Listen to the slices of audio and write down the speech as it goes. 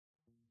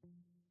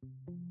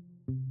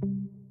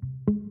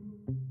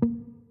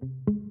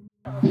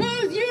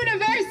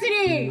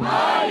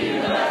Our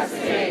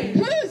university.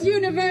 Whose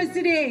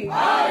university?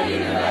 Our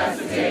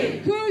university.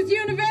 Whose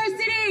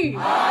university?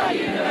 Our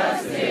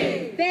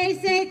university. They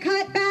say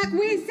cut back,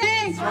 we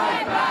say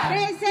strike back.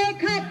 They say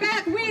cut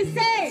back, we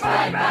say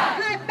strike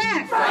back. Cut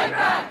back, strike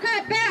back.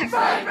 Cut back,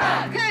 strike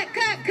back.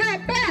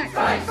 Cut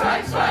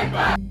back. Strike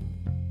back.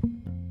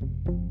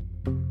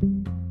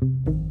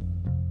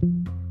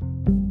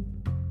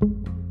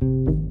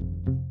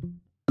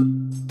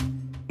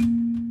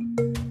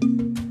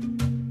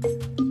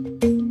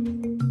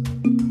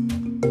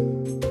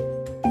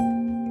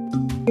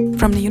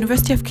 From the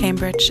University of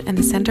Cambridge and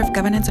the Centre of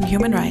Governance and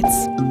Human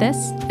Rights,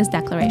 this is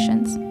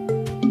Declarations.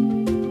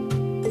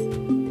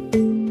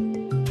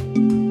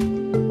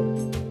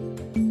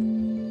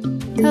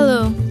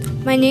 Hello,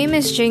 my name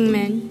is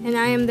Jingmin, and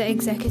I am the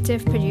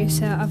executive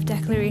producer of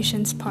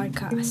Declarations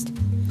podcast.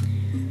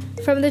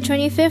 From the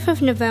 25th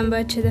of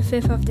November to the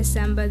 5th of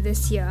December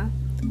this year,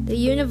 the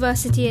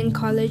University and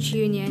College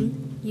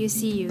Union,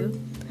 UCU,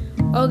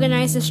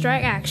 organised a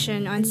strike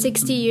action on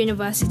 60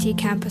 university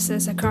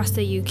campuses across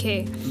the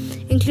UK,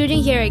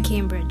 including here at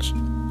Cambridge.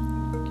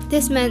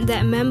 This meant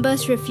that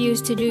members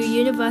refused to do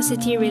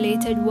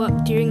university-related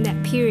work during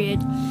that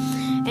period,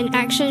 and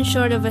action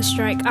short of a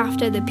strike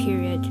after the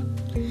period.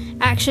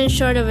 Action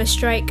short of a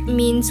strike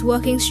means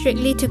working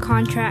strictly to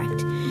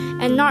contract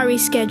and not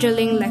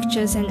rescheduling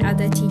lectures and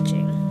other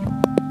teaching.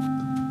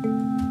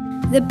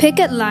 The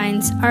picket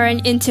lines are an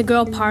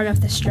integral part of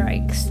the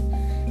strikes.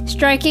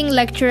 Striking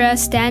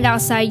lecturers stand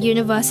outside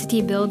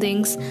university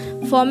buildings,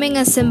 forming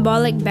a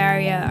symbolic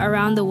barrier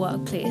around the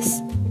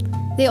workplace.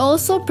 They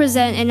also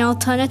present an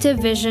alternative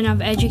vision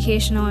of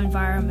educational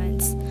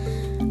environments,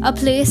 a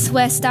place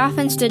where staff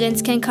and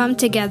students can come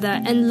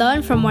together and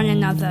learn from one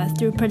another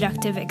through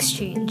productive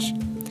exchange.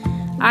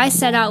 I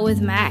set out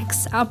with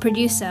Max, our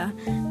producer,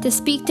 to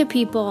speak to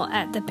people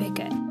at the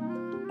picket.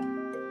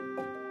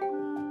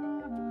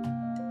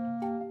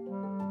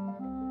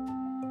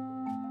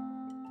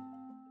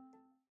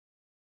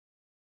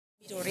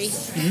 Midori,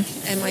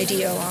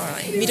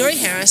 M-I-D-O-R-I. Midori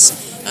Harris.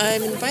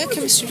 I'm in the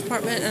biochemistry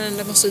department, and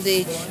I'm also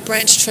the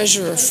branch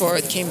treasurer for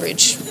the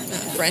Cambridge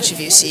branch of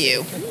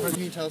UCU.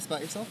 Can you tell us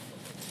about yourself?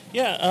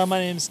 Yeah, my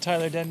name is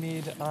Tyler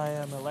Denmead. I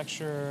am a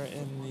lecturer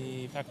in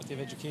the Faculty of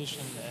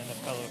Education and a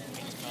fellow at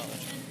Queen's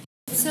College.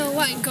 So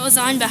what goes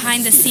on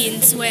behind the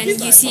scenes when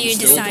UCU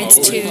decides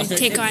to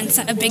take on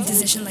a big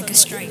decision like a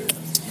strike?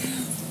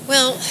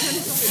 Well,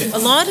 a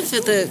lot of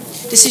the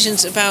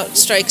decisions about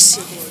strikes,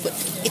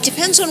 it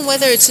depends on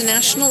whether it's a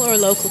national or a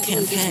local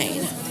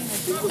campaign.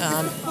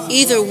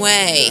 Either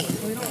way,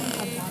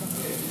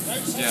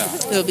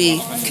 there'll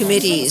be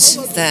committees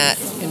that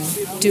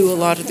do a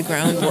lot of the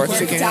groundwork,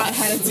 figuring out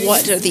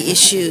what are the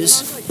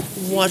issues,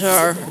 what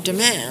are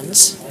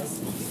demands,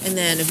 and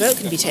then a vote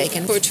can be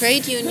taken for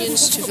trade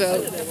unions to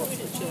vote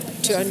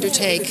to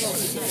undertake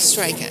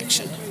strike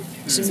action.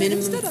 It's a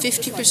minimum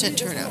 50%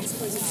 turnout.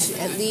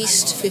 At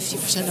least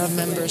 50% of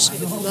members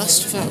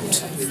must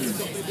vote.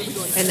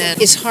 And then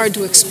it's hard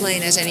to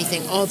explain as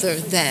anything other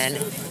than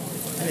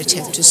an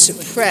attempt to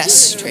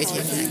suppress trade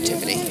union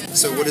activity.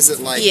 So what is it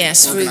like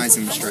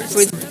organizing the strike?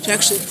 To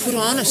actually put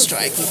on a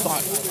strike, we've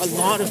got a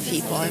lot of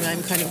people, and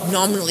I'm kind of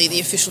nominally the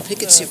official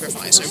picket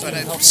supervisor, but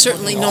I'm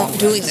certainly not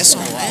doing this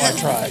on my own. I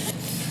tried.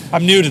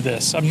 I'm new to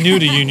this. I'm new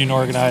to union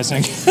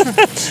organizing.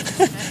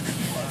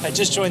 I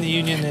just joined the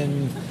union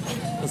in,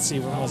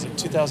 when was it,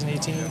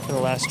 2018 for the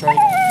last strike?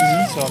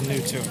 Mm-hmm. So I'm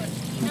new to it.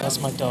 That's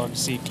my dog,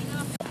 Zeke.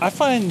 I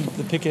find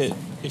the picket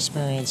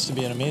experience to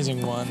be an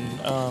amazing one.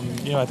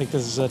 I think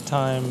this is a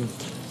time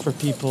for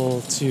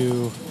people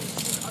to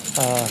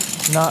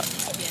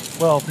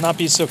not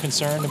be so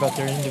concerned about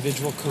their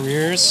individual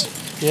careers,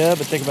 but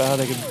think about how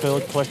they can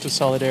build collective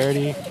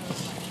solidarity.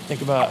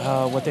 Think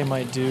about what they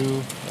might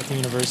do at the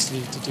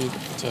university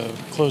to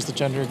close the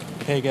gender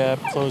pay gap,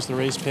 close the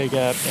race pay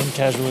gap, end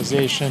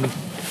casualization,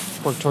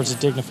 work towards a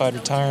dignified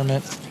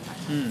retirement,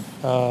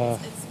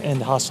 end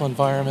the hostile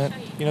environment.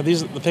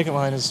 The picket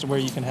line is where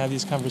you can have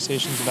these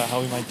conversations about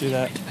how we might do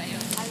that.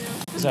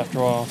 Because after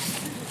all,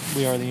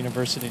 we are the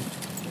university.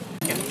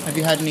 Have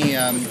you had any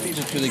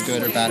particularly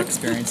good or bad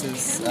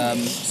experiences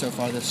so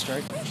far this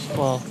strike?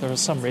 Well, there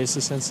was some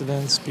racist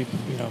incidents.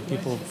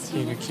 People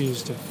being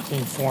accused of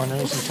being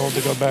foreigners and told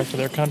to go back to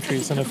their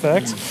countries, in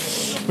effect,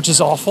 which is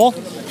awful.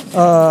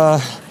 The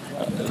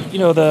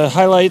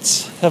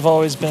highlights have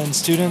always been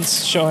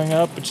students showing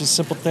up, which is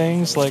simple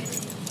things like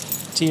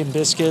tea and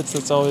biscuits.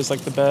 That's always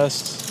like the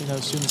best.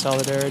 Student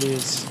solidarity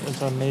is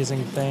an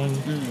amazing thing.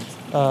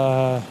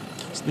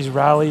 These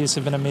rallies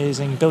have been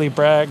amazing. Billy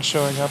Bragg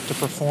showing up to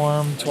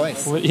perform.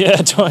 Twice.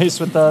 Twice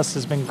with us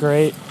has been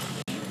great.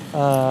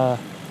 The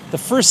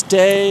first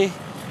day,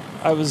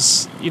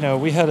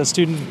 we had a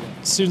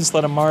students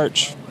led a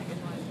march,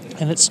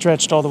 and it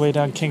stretched all the way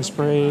down King's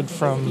Parade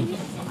from,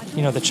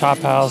 the Chop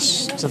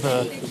House to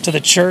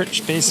the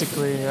church,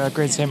 basically,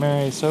 Great St.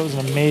 Mary. So it was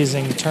an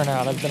amazing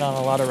turnout. I've been on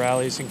a lot of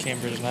rallies in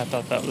Cambridge, and I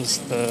thought that was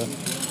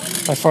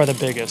by far the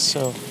biggest.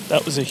 So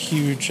that was a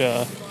huge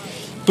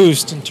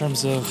boost in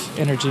terms of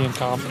energy and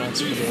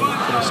confidence for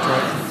the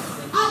strike.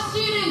 As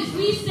students,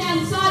 we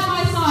stand side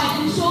by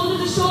side and shoulder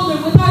to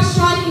shoulder with our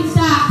striking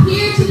staff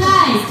here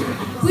today.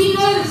 We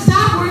know that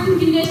staff working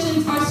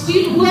conditions are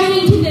student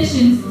learning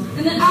conditions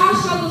and that our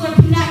struggles are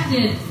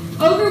connected.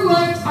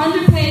 Overworked,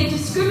 underpaid,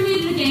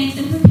 discriminated against,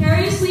 and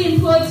precariously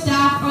employed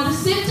staff are the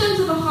symptoms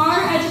of a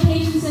higher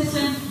education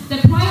system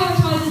that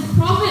prioritizes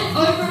profit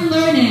over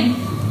learning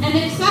and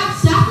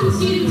expects staff and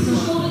students to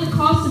shoulder the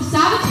cost of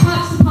savage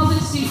cuts to public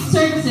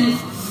services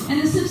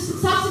and the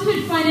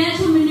subsequent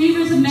financial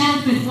maneuvers of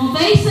management while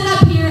they sit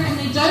up here and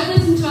they don't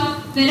listen to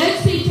us, they don't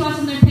speak to us,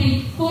 and they're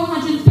paid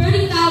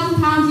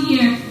 £430,000 a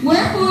year.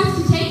 We're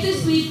forced to take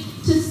this week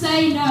to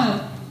say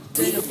no.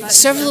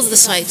 Several of the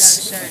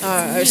sites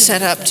are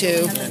set up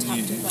to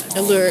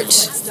alert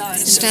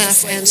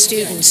staff and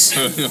students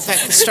the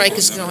fact the strike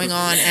is going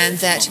on, and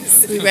that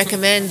we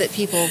recommend that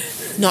people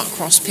not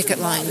cross picket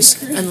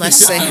lines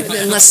unless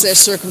there's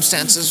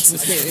circumstances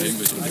with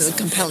the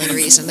compelling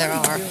reason. There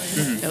are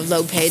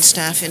low-paid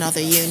staff in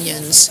other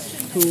unions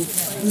who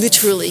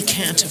literally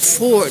can't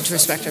afford to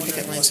respect our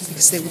picket lines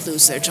because they would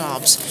lose their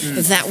jobs.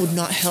 That would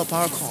not help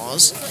our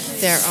cause.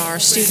 There are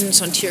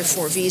students on Tier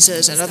 4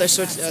 visas and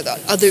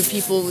other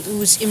people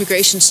whose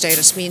immigration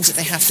status means that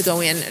they have to go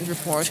in and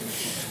report.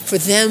 For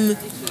them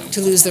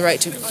to lose the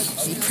right to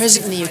be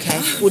present in the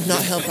UK would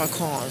not help our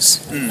cause.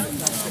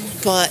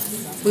 But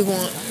we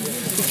want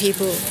the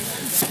people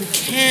who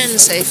can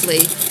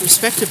safely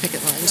respect their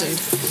picket lines and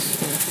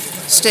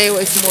stay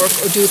away from work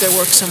or do their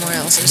work somewhere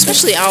else, and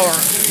especially our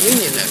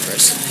union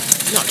members,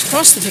 not to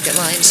cross the picket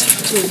lines.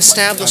 So we've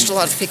established a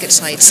lot of picket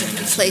sites in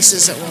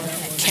places that will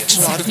catch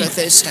a lot of both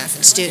those staff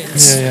and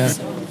students.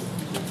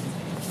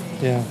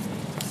 Yeah.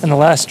 In the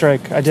last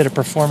strike, I did a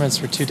performance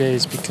for 2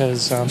 days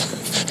because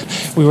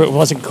it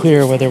wasn't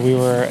clear whether we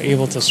were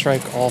able to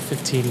strike all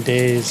 15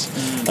 days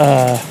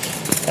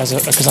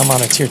because I'm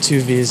on a Tier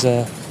 2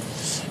 visa.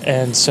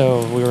 And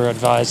so we were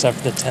advised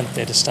after the 10th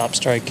day to stop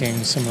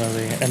striking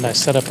similarly. And I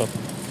set up a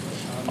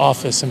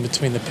office in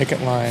between the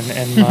picket line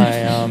and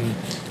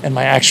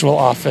my actual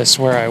office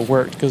where I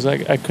worked because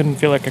I couldn't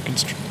feel like I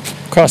could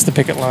cross the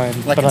picket line.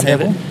 Like a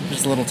table?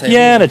 Just a little table?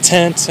 Yeah, and a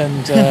tent,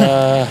 and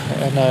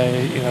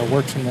I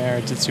worked from there,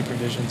 did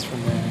supervisions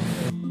from there.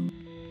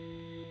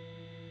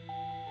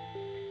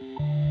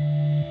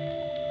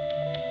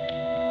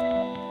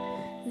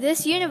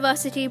 This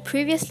university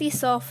previously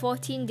saw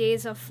 14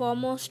 days of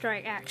formal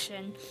strike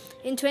action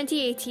in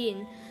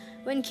 2018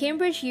 when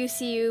Cambridge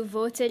UCU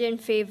voted in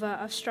favour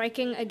of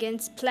striking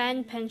against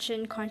planned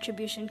pension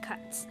contribution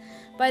cuts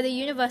by the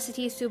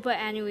University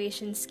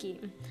Superannuation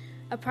Scheme,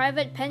 a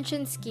private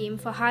pension scheme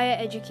for higher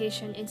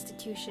education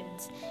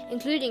institutions,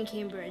 including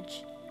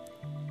Cambridge.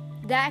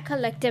 That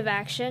collective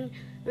action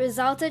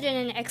resulted in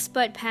an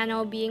expert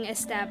panel being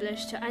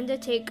established to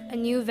undertake a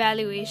new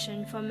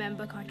valuation for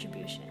member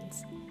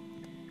contributions.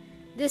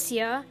 This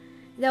year,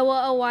 there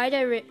were a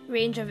wider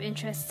range of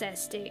interests at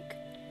stake.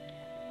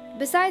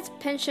 Besides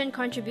pension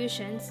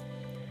contributions,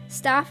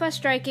 staff are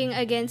striking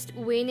against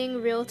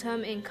waning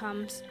real-term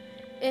incomes,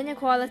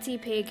 inequality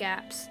pay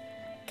gaps,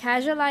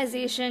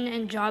 casualization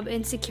and job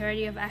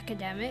insecurity of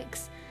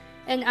academics,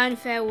 and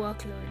unfair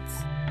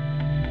workloads.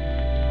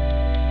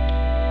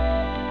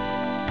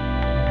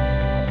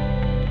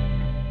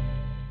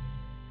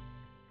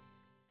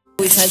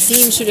 We've had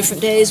themes for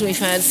different days, and we've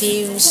had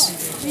themes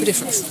for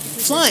different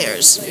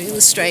flyers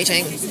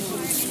illustrating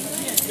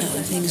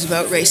things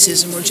about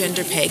racism or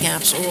gender pay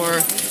gaps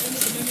or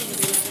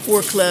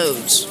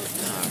workloads,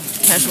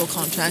 casual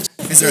contracts.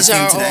 Is there a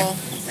theme today?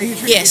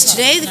 Yes,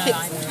 today the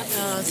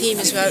theme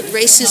is about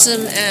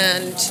racism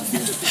and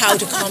how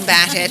to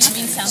combat it.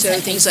 So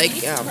things like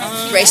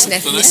race and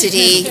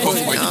ethnicity,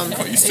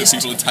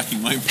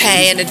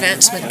 pay and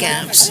advancement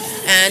gaps,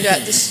 and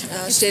the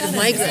state of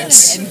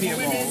migrants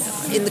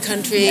in the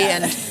country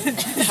and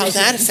how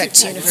that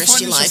affects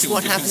university life.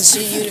 What happens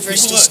to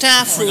university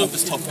staff who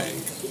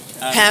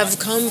have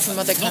come from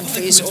other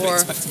countries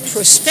or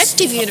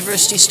prospective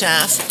university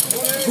staff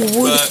who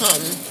would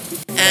come,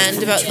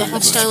 and about the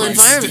hostile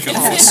environment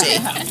policy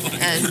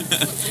and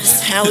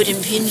how it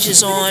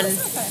impinges on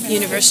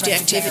university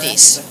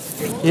activities.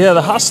 Yeah,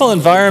 the hostile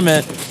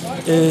environment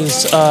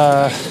is,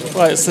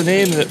 it's the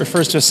name that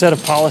refers to a set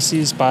of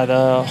policies by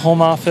the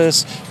Home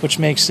Office, which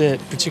makes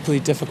it particularly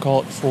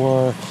difficult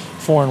for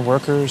foreign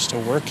workers to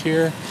work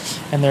here.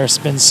 And there's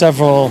been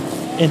several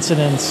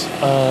incidents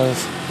of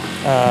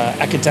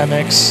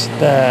academics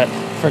that,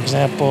 for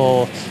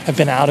example, have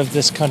been out of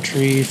this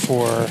country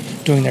for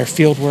doing their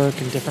field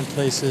work in different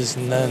places,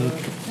 and then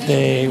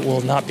they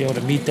will not be able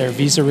to meet their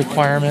visa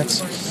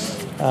requirements,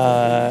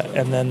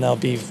 and then they'll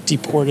be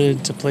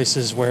deported to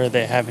places where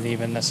they haven't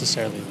even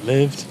necessarily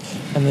lived.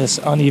 And this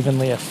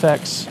unevenly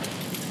affects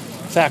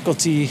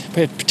faculty,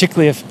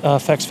 particularly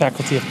affects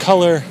faculty of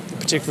color,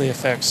 particularly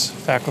affects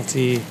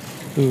faculty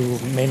who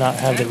may not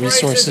have the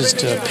resources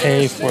to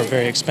pay for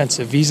very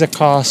expensive visa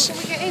costs.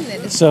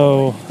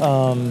 So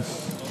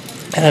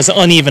it has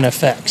uneven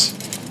effects,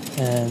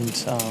 and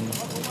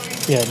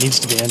it needs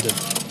to be ended.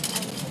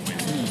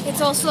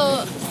 It's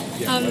also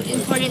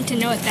important to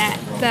note that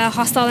the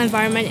hostile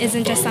environment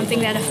isn't just something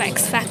that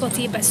affects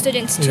faculty, but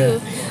students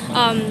too.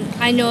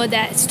 I know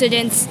that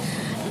students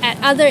at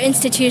other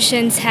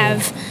institutions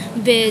have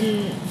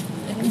been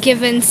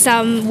given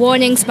some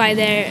warnings by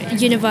their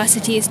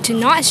universities to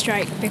not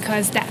strike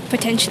because that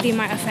potentially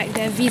might affect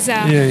their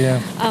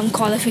visa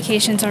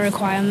qualifications or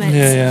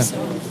requirements.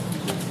 So.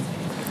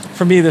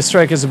 For me, the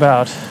strike is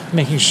about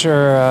making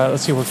sure,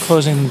 we're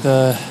closing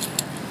the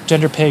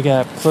gender pay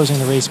gap, closing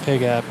the race pay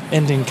gap,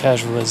 ending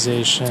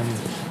casualization,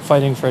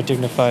 fighting for a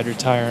dignified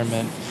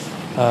retirement,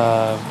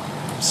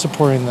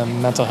 supporting the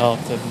mental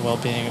health and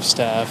well-being of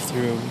staff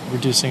through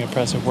reducing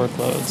oppressive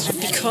workloads.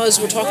 Because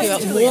we're talking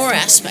about more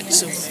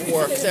aspects of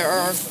work, there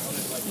are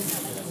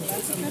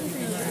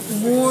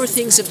more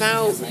things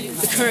about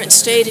the current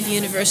state of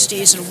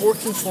universities and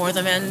working for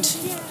them and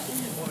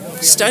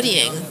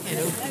studying.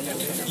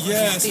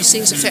 These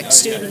things affect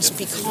students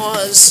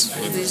because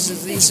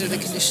these are the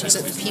conditions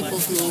that the people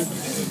who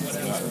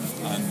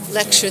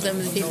lecture them,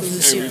 the people who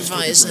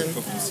supervise them,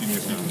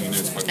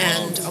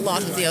 and a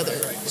lot of the other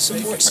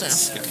support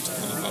staff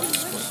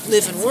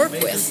live and work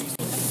with.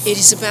 It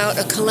is about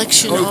a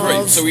collection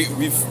of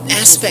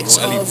aspects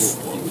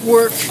of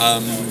work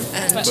and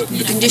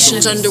the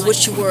conditions under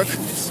which you work,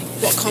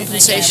 what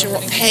compensation,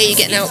 what pay you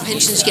get now, what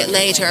pensions you get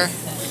later,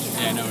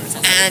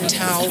 and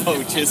how,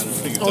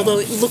 although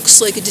it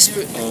looks like a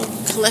disparate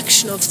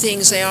collection of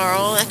things, they are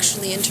all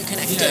actually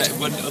interconnected,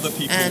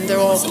 and they're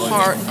all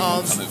part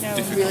of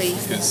really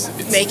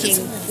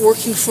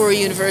working for a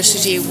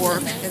university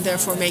work, and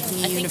therefore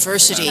making a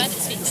university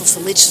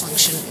fulfill its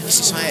function in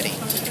society.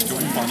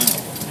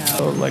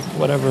 So,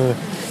 whatever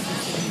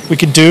we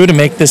could do to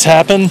make this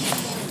happen,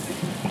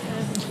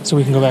 so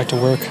we can go back to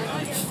work.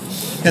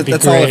 Yeah,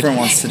 that's all everyone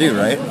wants to do,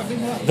 right?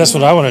 That's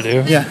what I want to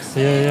do. Yeah.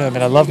 I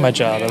mean, I love my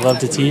job. I love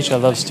to teach. I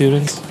love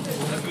students.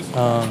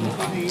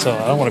 So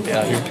I don't want to be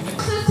out here.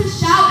 To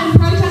shout and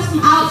protest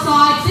from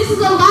outside. This is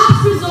a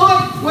last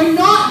resort. We're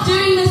not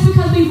doing this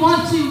because we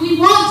want to. We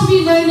want to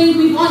be learning.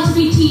 We want to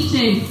be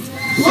teaching.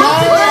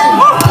 Once again,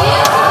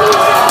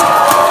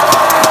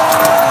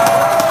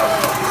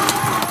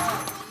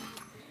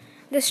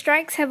 the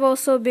strikes have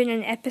also been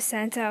an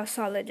epicenter of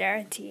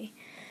solidarity.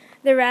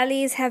 The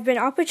rallies have been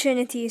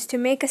opportunities to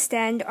make a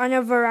stand on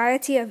a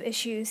variety of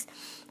issues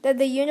that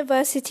the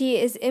university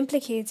is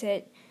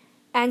implicated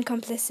and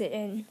complicit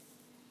in.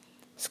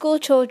 School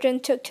children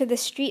took to the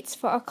streets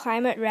for a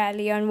climate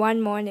rally on one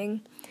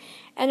morning,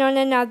 and on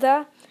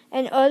another,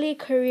 an early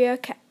career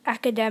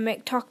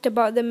academic talked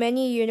about the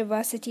many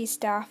university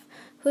staff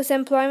whose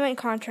employment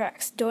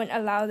contracts don't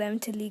allow them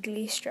to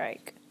legally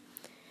strike.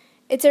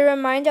 It's a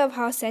reminder of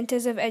how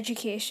centers of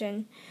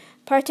education,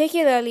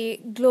 particularly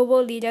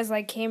global leaders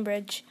like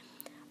Cambridge,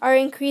 are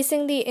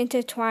increasingly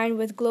intertwined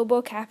with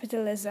global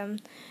capitalism,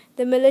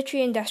 the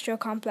military-industrial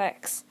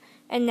complex,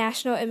 and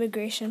national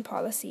immigration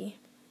policy.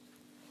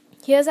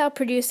 Here's our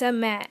producer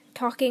Matt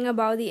talking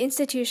about the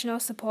institutional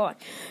support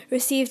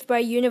received by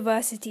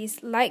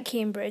universities like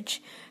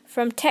Cambridge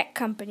from tech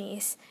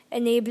companies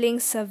enabling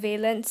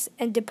surveillance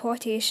and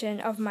deportation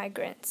of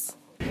migrants.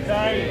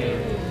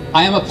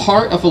 I am a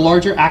part of a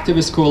larger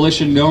activist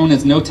coalition known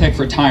as No Tech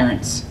for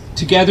Tyrants.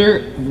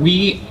 Together,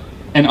 we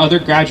and other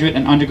graduate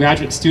and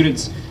undergraduate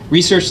students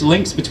research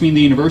links between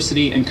the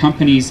university and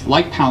companies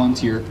like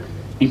Palantir,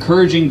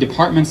 encouraging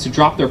departments to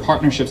drop their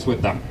partnerships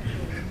with them.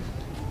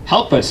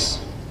 Help us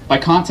by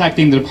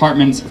contacting the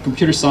departments of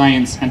computer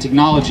science and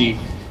technology,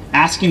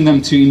 asking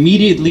them to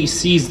immediately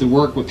cease the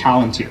work with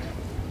Palantir.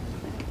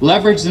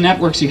 Leverage the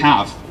networks you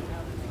have.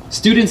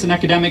 Students and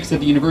academics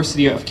at the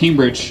University of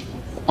Cambridge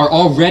are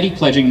already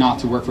pledging not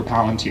to work for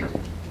Palantir,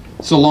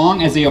 so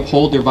long as they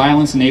uphold their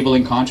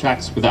violence-enabling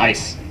contracts with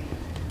ICE.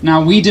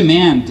 Now, we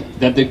demand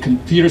that the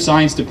computer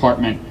science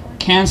department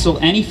cancel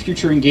any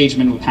future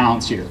engagement with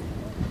Palantir.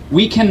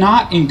 We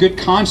cannot, in good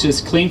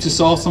conscience, claim to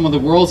solve some of the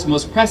world's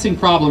most pressing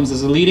problems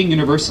as a leading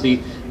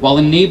university while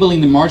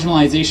enabling the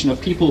marginalization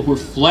of people who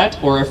have fled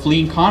or are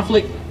fleeing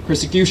conflict,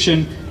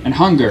 persecution, and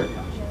hunger.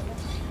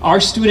 Our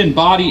student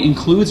body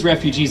includes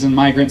refugees and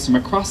migrants from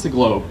across the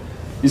globe.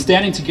 In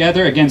standing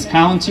together against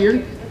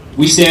Palantir,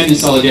 we stand in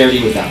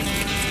solidarity with them.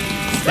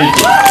 Thank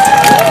you.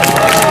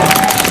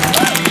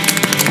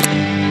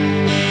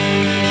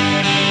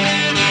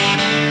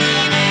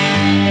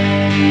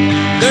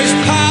 There's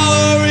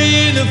power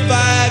in the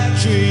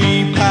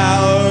factory,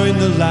 power in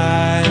the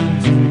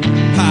land,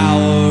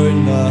 power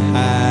in the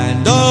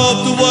hand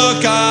of the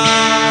worker.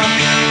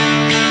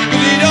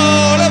 But it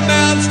all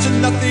amounts to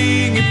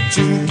nothing if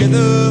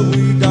together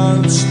we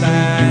don't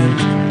stand.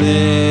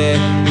 There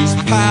is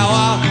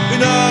power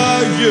in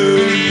our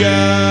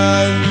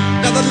union.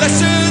 Now the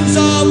lessons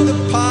of the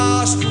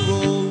past were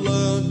all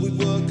learned with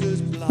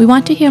workers. We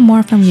want to hear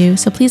more from you,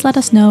 so please let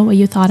us know what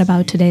you thought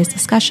about today's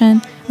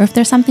discussion, or if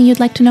there's something you'd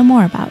like to know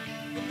more about.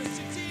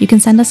 You can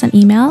send us an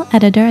email,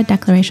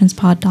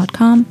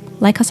 editor@declarationspod.com,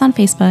 like us on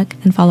Facebook,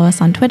 and follow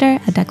us on Twitter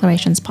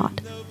 @declarationspod.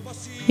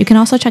 You can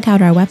also check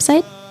out our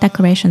website,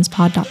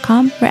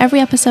 declarationspod.com, where every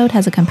episode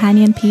has a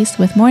companion piece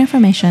with more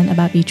information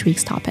about each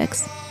week's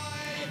topics.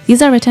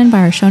 These are written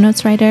by our show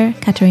notes writer,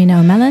 Katerina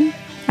O'Mellan.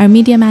 Our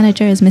media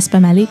manager is Misbah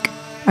Malik.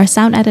 Our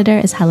sound editor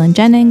is Helen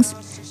Jennings.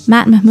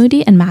 Matt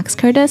Mahmoudi and Max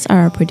Curtis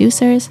are our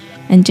producers,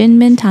 and Jin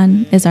Min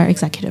Tan is our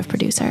executive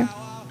producer.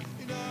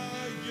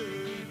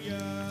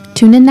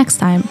 Tune in next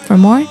time for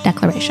more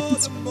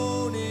declarations.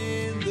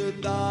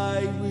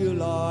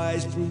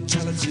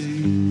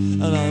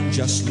 And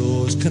unjust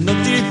laws cannot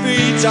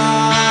defeat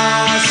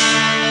us.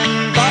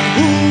 But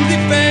who'll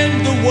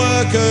defend the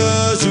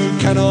workers who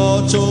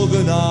cannot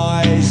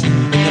organise?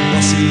 And the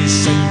bosses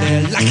send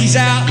their lackeys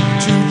out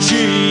to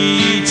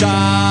cheat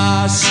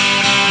us.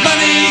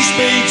 Money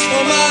speaks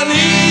for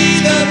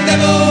money, the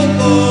devil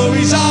for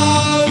his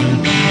own.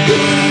 Who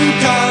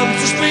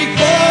comes to speak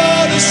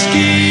for the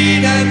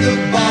skin and the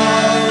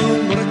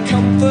bone? What a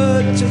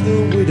comfort to the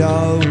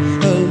widow,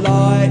 a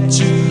light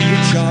to the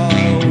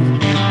child.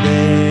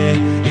 There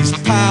is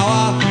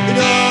power in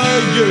a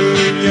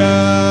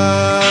union.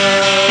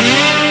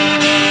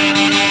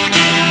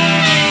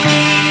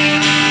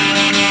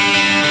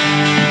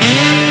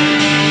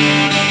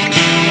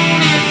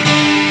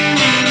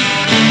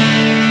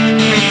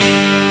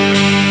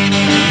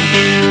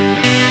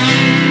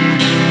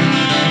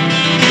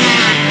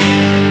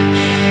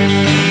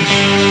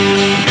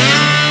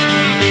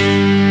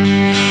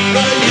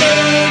 The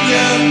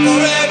union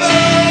forever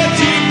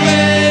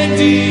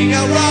defending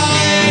our rights.